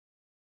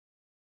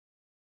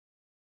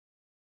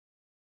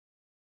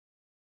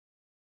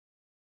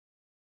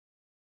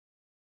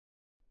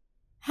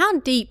How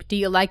deep do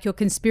you like your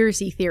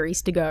conspiracy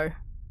theories to go?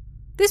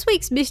 This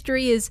week's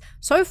mystery is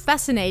so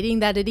fascinating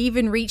that it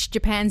even reached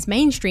Japan's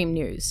mainstream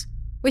news,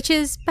 which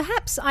is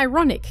perhaps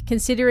ironic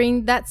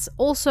considering that's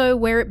also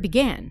where it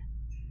began.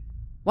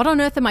 What on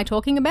earth am I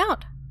talking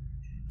about?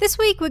 This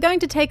week we're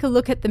going to take a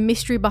look at the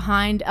mystery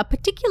behind a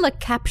particular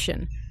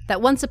caption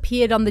that once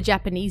appeared on the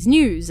Japanese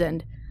news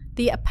and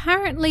the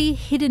apparently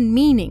hidden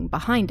meaning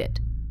behind it.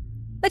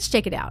 Let's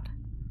check it out.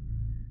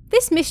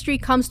 This mystery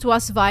comes to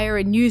us via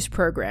a news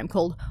program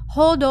called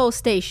Hodo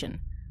Station,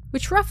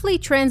 which roughly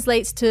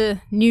translates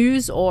to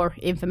news or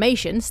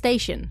information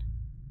station.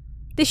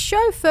 This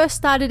show first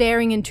started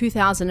airing in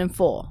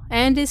 2004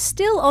 and is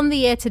still on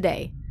the air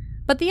today,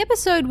 but the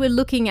episode we're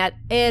looking at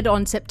aired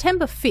on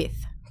September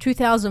 5th,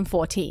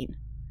 2014.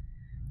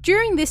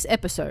 During this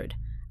episode,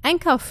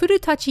 anchor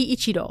Furutachi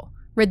Ichiro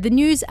read the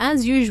news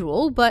as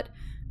usual, but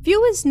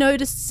viewers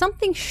noticed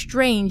something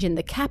strange in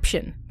the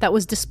caption that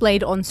was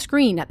displayed on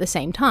screen at the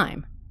same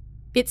time.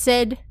 It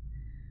said,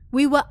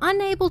 "We were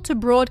unable to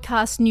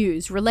broadcast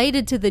news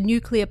related to the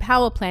nuclear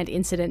power plant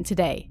incident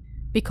today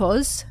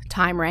because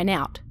time ran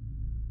out.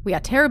 We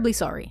are terribly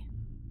sorry."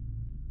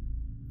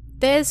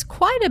 There's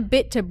quite a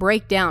bit to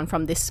break down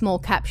from this small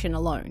caption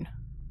alone.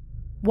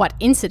 What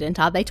incident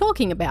are they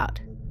talking about?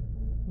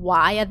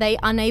 Why are they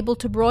unable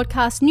to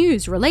broadcast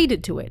news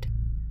related to it?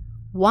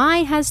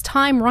 Why has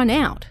time run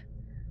out?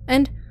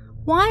 And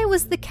why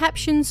was the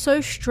caption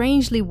so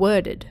strangely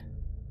worded?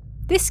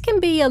 This can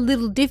be a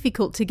little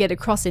difficult to get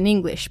across in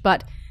English,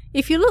 but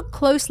if you look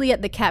closely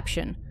at the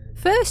caption,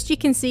 first you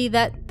can see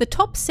that the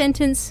top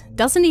sentence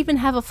doesn't even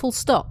have a full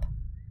stop.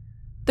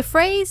 The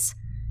phrase,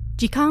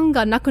 "jikan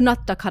ga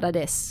nakunatta kara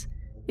desu,"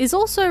 is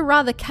also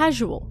rather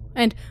casual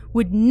and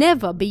would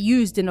never be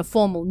used in a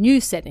formal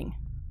news setting.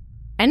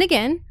 And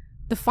again,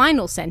 the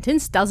final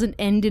sentence doesn't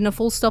end in a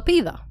full stop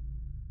either.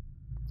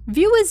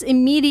 Viewers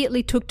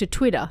immediately took to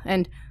Twitter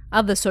and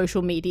other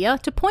social media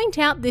to point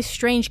out this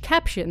strange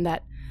caption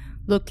that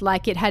looked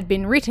like it had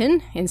been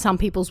written, in some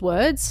people's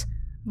words,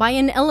 by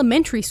an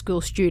elementary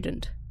school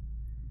student.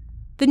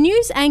 The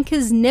news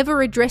anchors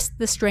never addressed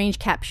the strange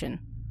caption,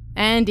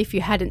 and if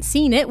you hadn't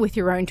seen it with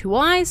your own two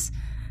eyes,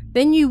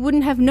 then you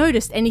wouldn't have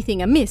noticed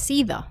anything amiss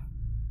either.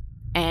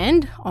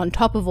 And, on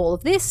top of all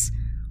of this,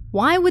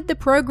 why would the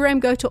program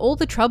go to all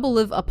the trouble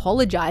of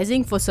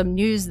apologizing for some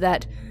news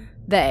that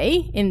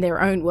they, in their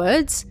own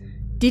words,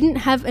 didn't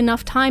have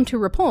enough time to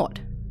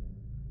report?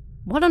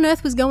 What on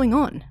earth was going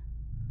on?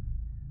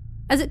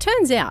 As it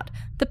turns out,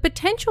 the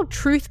potential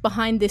truth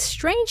behind this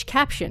strange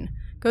caption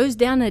goes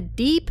down a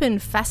deep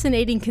and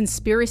fascinating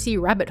conspiracy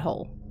rabbit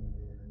hole.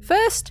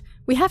 First,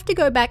 we have to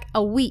go back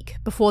a week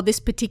before this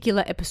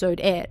particular episode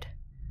aired.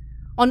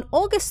 On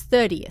August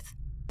 30th,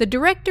 the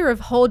director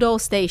of Hodo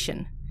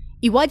Station,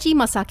 Iwaji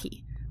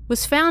Masaki,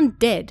 was found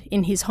dead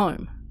in his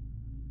home.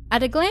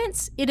 At a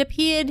glance, it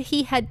appeared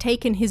he had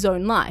taken his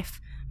own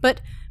life,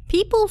 but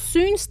people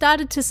soon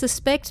started to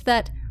suspect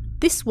that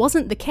this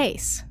wasn't the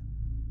case.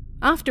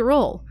 After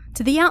all,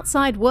 to the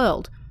outside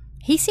world,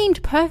 he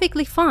seemed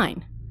perfectly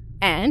fine,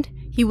 and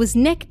he was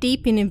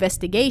neck-deep in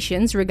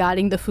investigations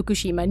regarding the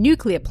Fukushima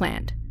nuclear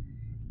plant.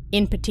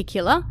 In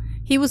particular,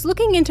 he was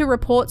looking into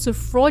reports of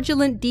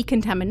fraudulent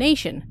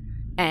decontamination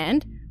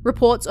and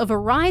reports of a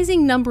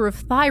rising number of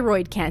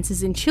thyroid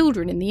cancers in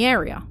children in the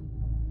area.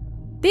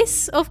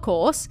 This, of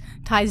course,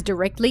 ties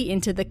directly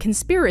into the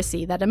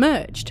conspiracy that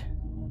emerged.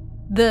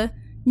 The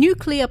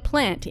nuclear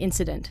plant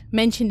incident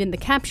mentioned in the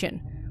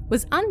caption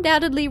was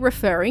undoubtedly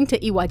referring to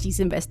Iwaji's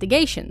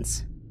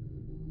investigations.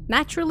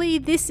 Naturally,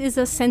 this is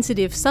a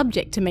sensitive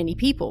subject to many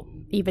people,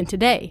 even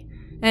today,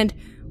 and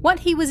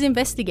what he was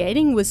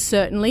investigating was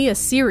certainly a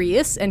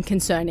serious and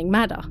concerning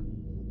matter.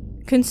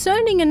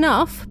 Concerning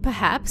enough,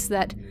 perhaps,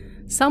 that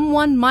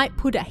someone might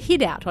put a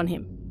hit out on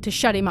him to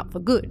shut him up for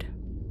good.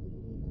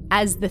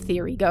 As the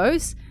theory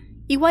goes,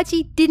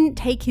 Iwaji didn't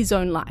take his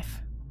own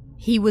life.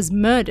 He was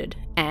murdered,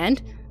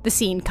 and the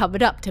scene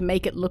covered up to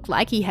make it look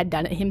like he had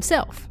done it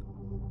himself.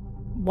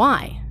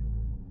 Why?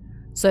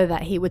 So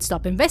that he would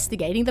stop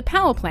investigating the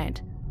power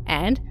plant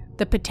and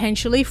the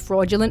potentially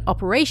fraudulent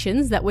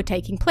operations that were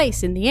taking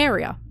place in the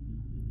area,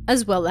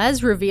 as well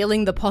as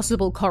revealing the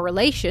possible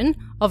correlation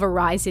of a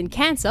rise in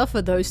cancer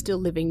for those still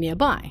living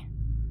nearby.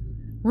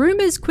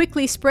 Rumours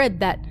quickly spread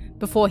that,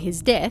 before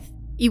his death,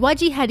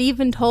 Iwaji had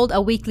even told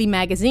a weekly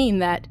magazine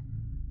that,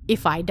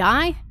 "If I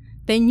die,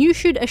 then you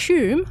should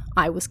assume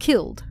I was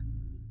killed."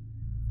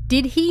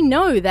 Did he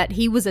know that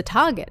he was a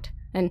target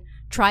and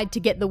tried to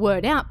get the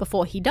word out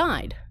before he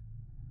died?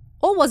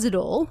 Or was it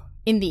all,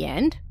 in the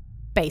end,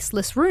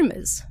 baseless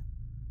rumours?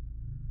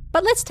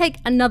 But let's take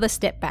another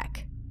step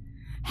back.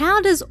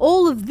 How does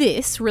all of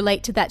this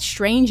relate to that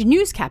strange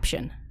news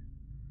caption?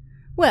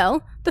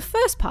 Well, the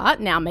first part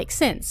now makes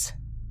sense.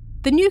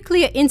 The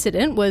nuclear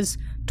incident was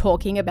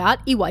talking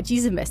about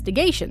Iwaji's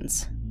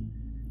investigations.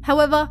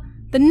 However,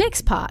 the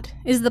next part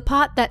is the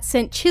part that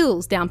sent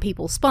chills down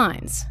people's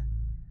spines.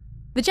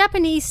 The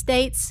Japanese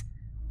states,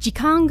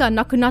 "jikan ga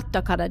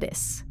nakunatta kara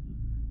desu."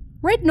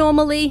 Read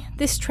normally,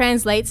 this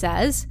translates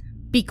as,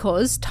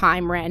 "because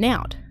time ran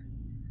out."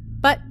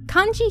 But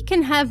kanji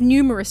can have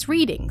numerous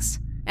readings,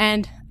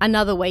 and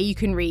another way you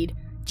can read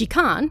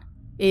jikan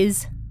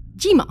is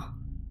jima.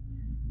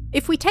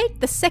 If we take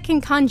the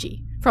second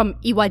kanji from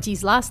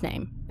Iwaji's last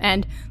name,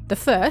 and the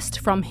first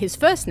from his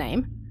first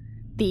name,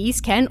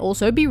 these can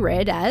also be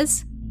read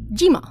as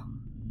jima.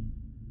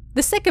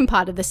 The second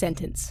part of the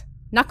sentence,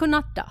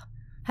 nakunatta,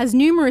 has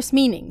numerous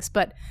meanings,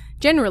 but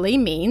generally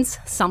means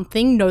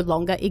something no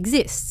longer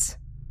exists.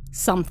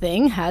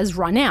 Something has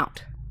run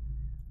out.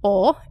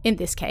 Or, in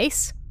this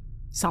case,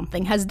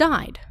 something has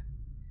died.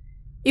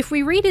 If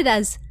we read it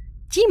as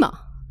jima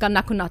ga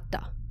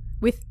nakunatta,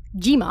 with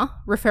jima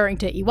referring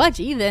to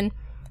Iwaji, then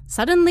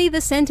suddenly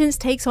the sentence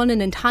takes on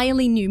an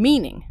entirely new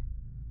meaning.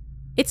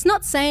 It's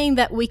not saying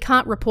that we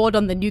can't report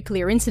on the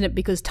nuclear incident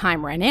because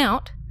time ran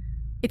out.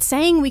 It's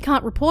saying we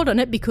can't report on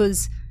it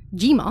because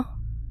Jima,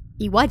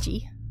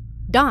 Iwaji,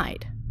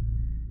 died.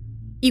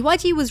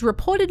 Iwaji was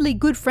reportedly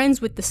good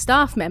friends with the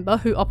staff member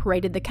who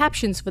operated the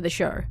captions for the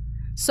show.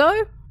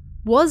 So,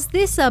 was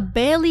this a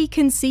barely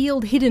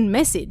concealed hidden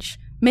message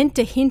meant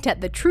to hint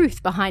at the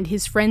truth behind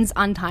his friend's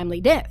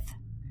untimely death?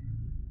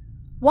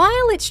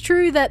 While it's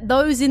true that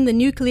those in the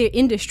nuclear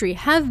industry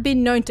have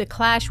been known to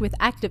clash with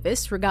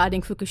activists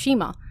regarding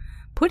Fukushima,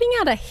 putting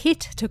out a hit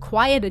to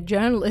quiet a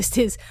journalist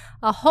is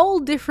a whole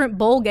different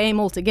ballgame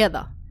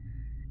altogether.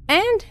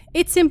 And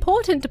it's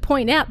important to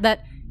point out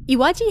that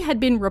Iwaji had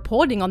been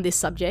reporting on this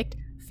subject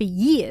for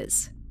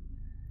years.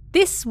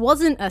 This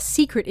wasn't a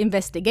secret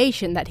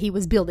investigation that he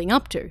was building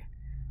up to.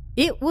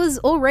 It was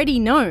already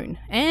known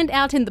and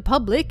out in the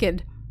public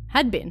and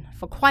had been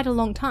for quite a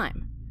long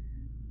time.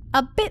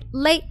 A bit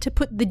late to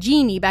put the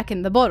genie back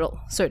in the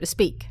bottle, so to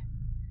speak.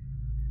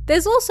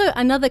 There's also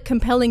another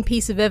compelling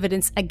piece of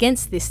evidence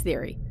against this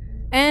theory,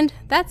 and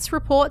that's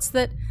reports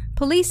that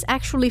police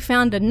actually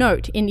found a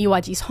note in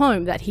Iwaji's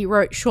home that he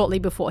wrote shortly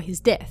before his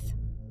death.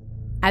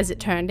 As it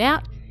turned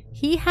out,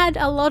 he had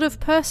a lot of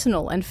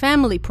personal and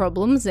family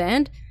problems,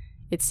 and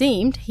it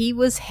seemed he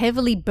was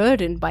heavily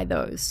burdened by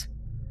those.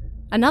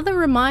 Another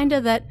reminder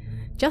that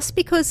just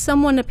because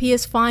someone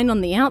appears fine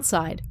on the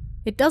outside,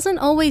 it doesn't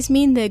always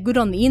mean they're good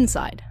on the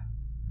inside.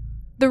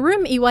 The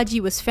room Iwaji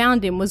was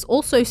found in was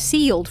also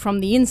sealed from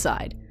the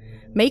inside,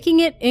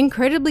 making it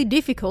incredibly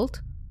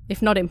difficult,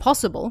 if not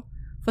impossible,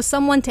 for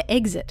someone to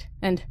exit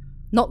and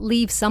not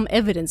leave some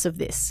evidence of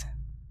this.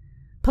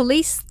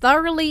 Police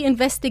thoroughly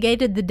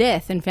investigated the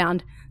death and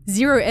found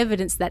zero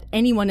evidence that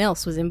anyone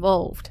else was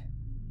involved.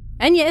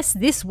 And yes,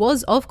 this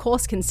was of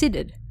course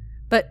considered,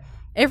 but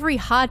every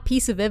hard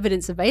piece of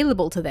evidence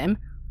available to them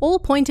all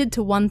pointed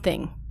to one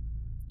thing: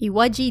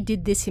 Iwaji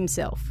did this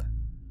himself.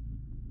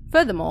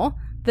 Furthermore,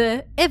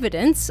 the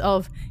evidence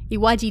of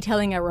Iwaji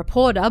telling a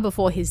reporter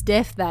before his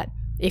death that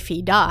if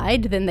he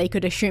died, then they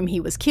could assume he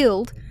was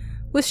killed,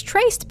 was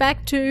traced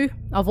back to,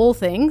 of all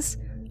things,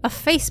 a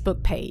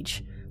Facebook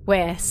page,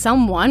 where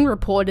someone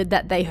reported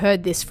that they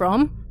heard this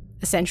from,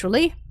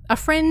 essentially, a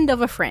friend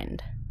of a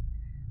friend.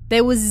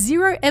 There was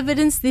zero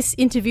evidence this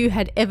interview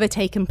had ever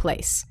taken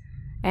place,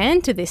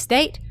 and to this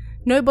date,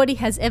 nobody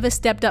has ever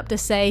stepped up to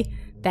say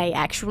they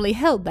actually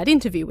held that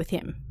interview with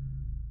him.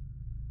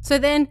 So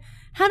then,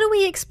 how do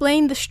we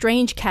explain the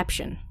strange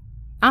caption?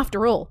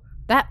 After all,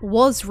 that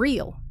was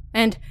real,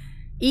 and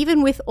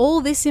even with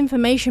all this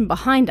information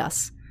behind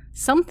us,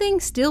 something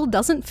still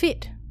doesn't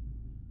fit.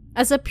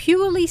 As a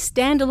purely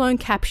standalone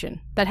caption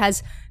that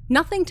has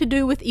nothing to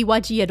do with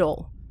Iwaji at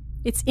all,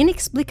 it's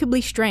inexplicably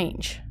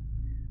strange.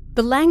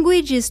 The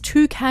language is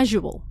too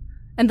casual,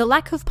 and the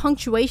lack of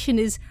punctuation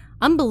is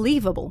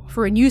unbelievable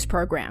for a news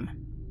program.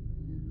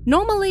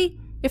 Normally,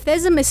 if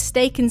there's a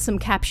mistake in some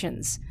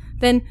captions,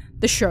 then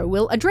the show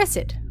will address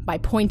it by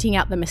pointing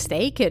out the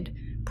mistake and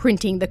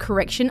printing the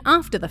correction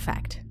after the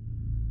fact.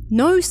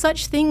 No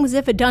such thing was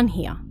ever done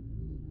here.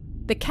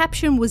 The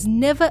caption was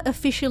never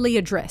officially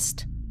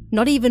addressed,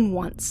 not even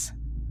once.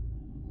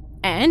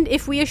 And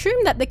if we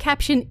assume that the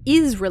caption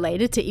is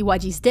related to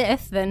Iwaji's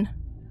death, then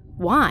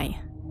why?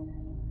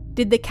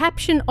 Did the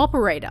caption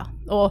operator,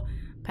 or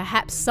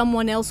perhaps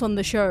someone else on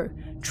the show,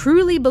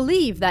 truly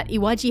believe that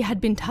Iwaji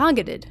had been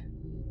targeted?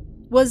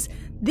 Was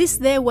this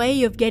their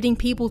way of getting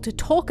people to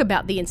talk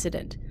about the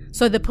incident,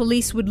 so the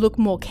police would look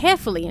more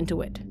carefully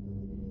into it?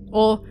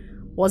 Or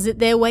was it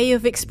their way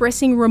of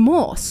expressing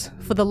remorse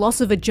for the loss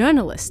of a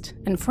journalist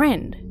and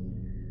friend?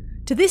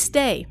 To this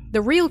day,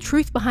 the real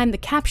truth behind the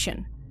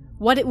caption,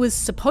 what it was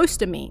supposed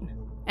to mean,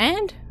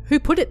 and who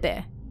put it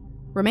there,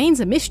 remains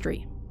a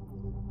mystery.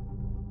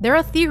 There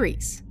are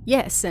theories,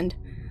 yes, and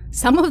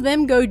some of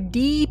them go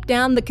deep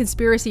down the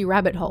conspiracy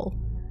rabbit hole.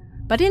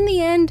 But in the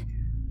end,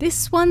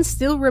 this one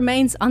still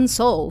remains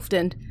unsolved,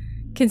 and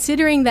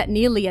considering that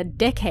nearly a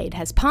decade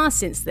has passed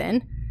since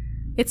then,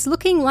 it's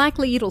looking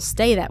likely it'll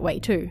stay that way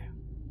too.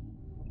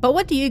 But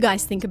what do you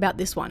guys think about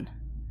this one?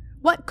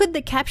 What could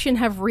the caption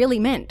have really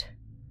meant?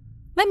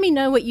 Let me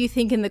know what you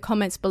think in the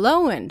comments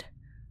below, and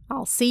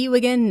I'll see you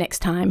again next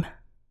time.